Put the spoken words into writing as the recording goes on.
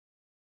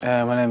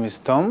My name is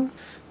Tom.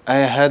 I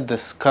had the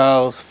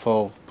scars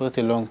for a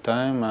pretty long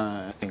time.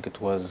 I think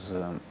it was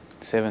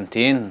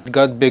 17. It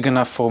got big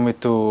enough for me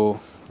to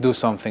do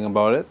something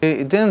about it.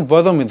 It didn't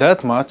bother me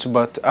that much,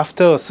 but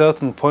after a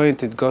certain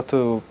point it got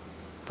to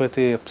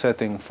pretty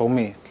upsetting for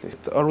me.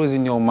 It's always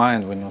in your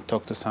mind when you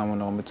talk to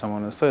someone or meet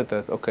someone on the street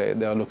that, okay,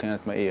 they are looking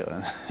at my ear.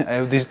 And I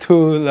have these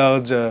two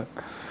large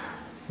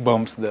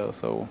bumps there,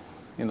 so,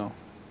 you know,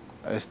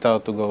 I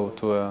start to go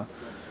to a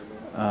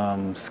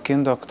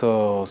skin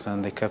doctors,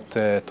 and they kept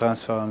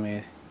transferring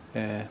me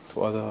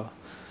to other.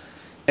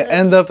 I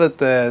end up at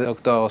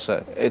Dr.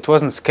 CryoShape. It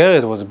wasn't scary,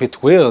 it was a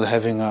bit weird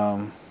having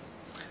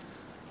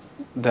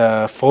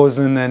the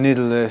frozen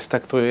needle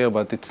stuck through your ear,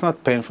 but it's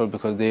not painful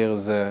because the ear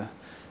is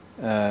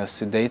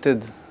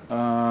sedated.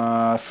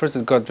 First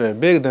it got very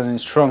big, then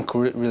it shrunk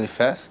really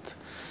fast,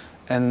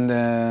 and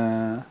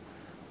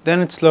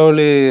then it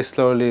slowly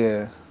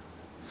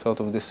sort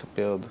of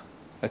disappeared.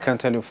 I can't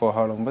tell you for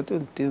how long, but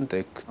it didn't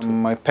take too.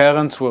 My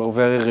parents were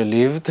very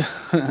relieved.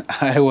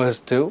 I was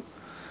too.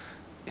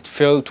 It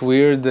felt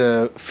weird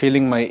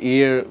feeling my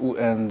ear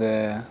and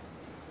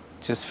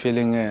just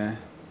feeling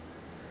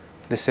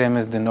the same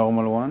as the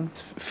normal one.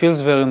 It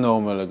feels very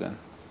normal again.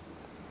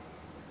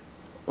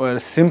 Well,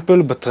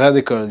 simple but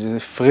radical.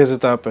 Just freeze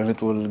it up and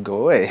it will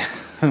go away.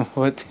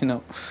 What, you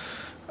know?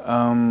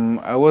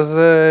 I was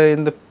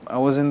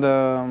in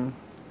the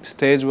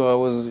stage where I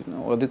was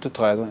ready to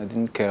try it. I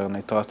didn't care, and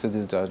I trusted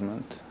his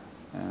judgment.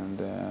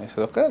 And I said,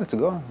 okay, let's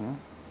go.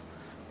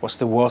 What's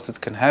the worst that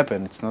can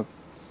happen? It's not.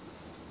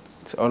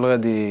 It's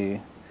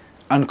already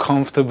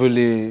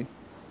uncomfortably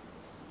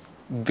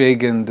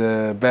big and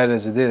bad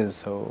as it is.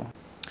 So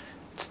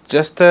it's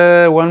just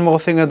one more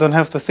thing I don't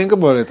have to think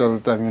about it all the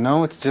time. You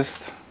know, it's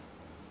just,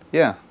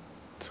 yeah,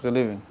 it's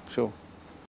relieving, sure.